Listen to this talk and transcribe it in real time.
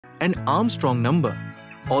An Armstrong number,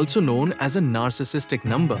 also known as a narcissistic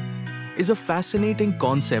number, is a fascinating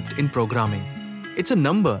concept in programming. It's a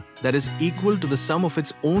number that is equal to the sum of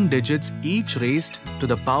its own digits, each raised to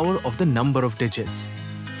the power of the number of digits.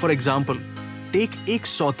 For example, take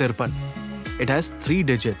 153. It has 3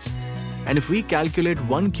 digits. And if we calculate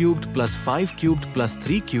 1 cubed plus 5 cubed plus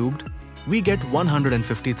 3 cubed, we get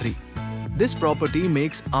 153. This property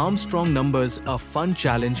makes Armstrong numbers a fun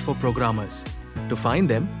challenge for programmers. To find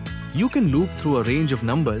them, you can loop through a range of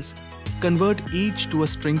numbers, convert each to a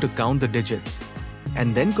string to count the digits,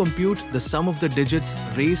 and then compute the sum of the digits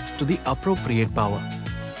raised to the appropriate power.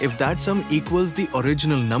 If that sum equals the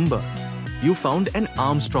original number, you found an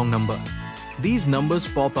Armstrong number. These numbers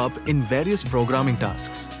pop up in various programming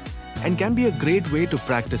tasks and can be a great way to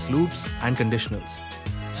practice loops and conditionals.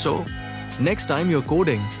 So, next time you're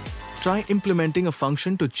coding, try implementing a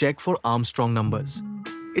function to check for Armstrong numbers.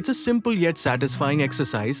 It's a simple yet satisfying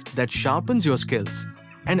exercise that sharpens your skills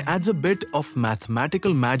and adds a bit of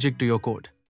mathematical magic to your code.